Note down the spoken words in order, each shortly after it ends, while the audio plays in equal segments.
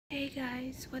Hey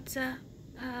guys, what's up?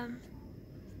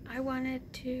 I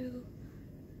wanted to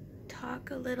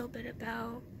talk a little bit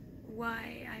about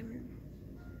why I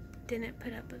didn't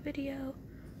put up a video.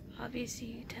 Obviously,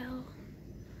 you tell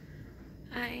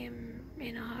I am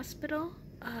in a hospital.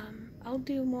 I'll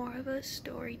do more of a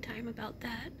story time about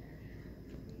that.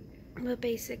 But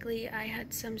basically, I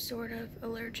had some sort of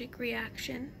allergic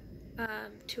reaction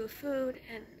to a food,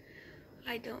 and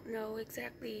I don't know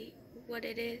exactly what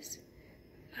it is.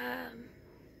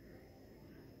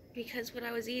 Because what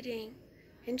I was eating,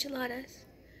 enchiladas,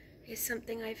 is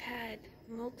something I've had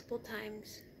multiple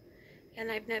times and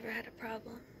I've never had a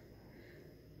problem.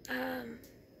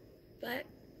 But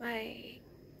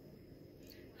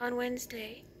on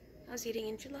Wednesday, I was eating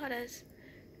enchiladas.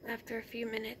 After a few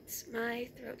minutes, my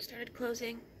throat started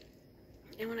closing,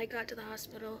 and when I got to the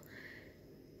hospital,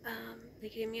 they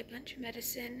gave me a bunch of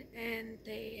medicine and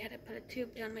they had to put a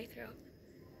tube down my throat.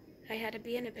 I had to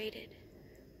be intubated.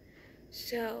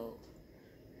 So,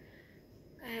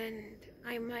 and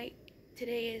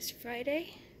today is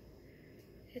Friday.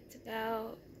 It's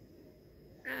about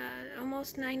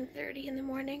almost 9:30 in the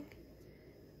morning,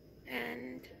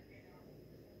 and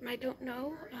I don't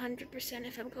know 100%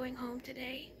 if I'm going home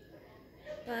today,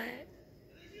 but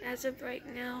as of right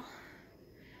now,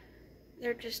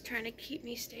 they're just trying to keep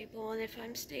me stable, and if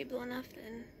I'm stable enough,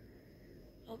 then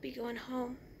I'll be going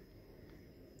home.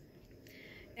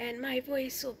 And my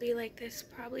voice will be like this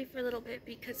probably for a little bit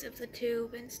because of the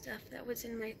tube and stuff that was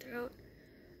in my throat.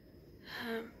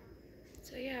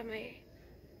 So yeah,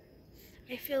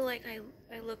 I feel like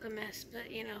I look a mess, but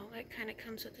you know, that kind of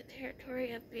comes with the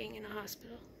territory of being in a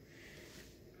hospital.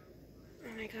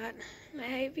 And I got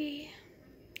my IV.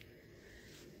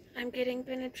 I'm getting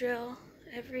Benadryl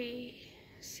every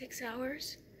 6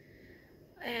 hours.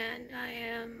 And I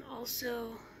am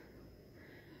also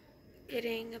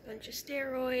getting a bunch of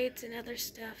steroids and other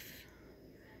stuff.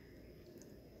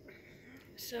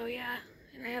 So yeah,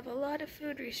 and I have a lot of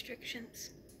food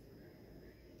restrictions.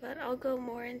 But I'll go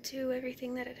more into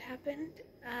everything that had happened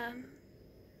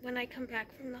when I come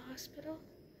back from the hospital.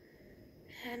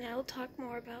 And I'll talk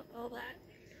more about all that.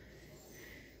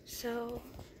 So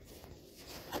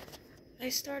I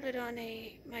started on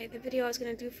the video I was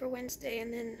going to do for Wednesday,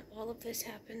 and then all of this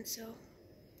happened. So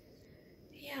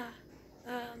yeah,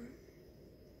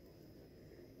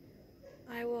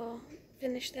 I will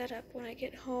finish that up when I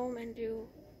get home and do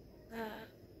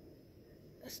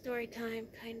a story time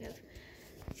kind of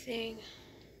thing.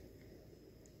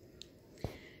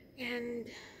 And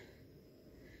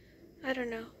I don't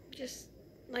know, just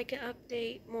like an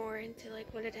update more into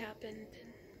like what had happened.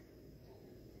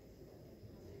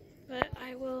 But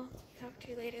I will talk to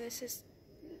you later. This is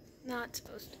not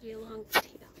supposed to be a long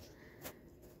video,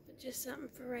 but just something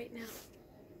for right now,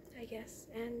 I guess.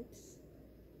 And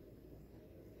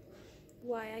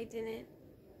why I didn't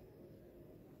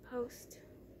post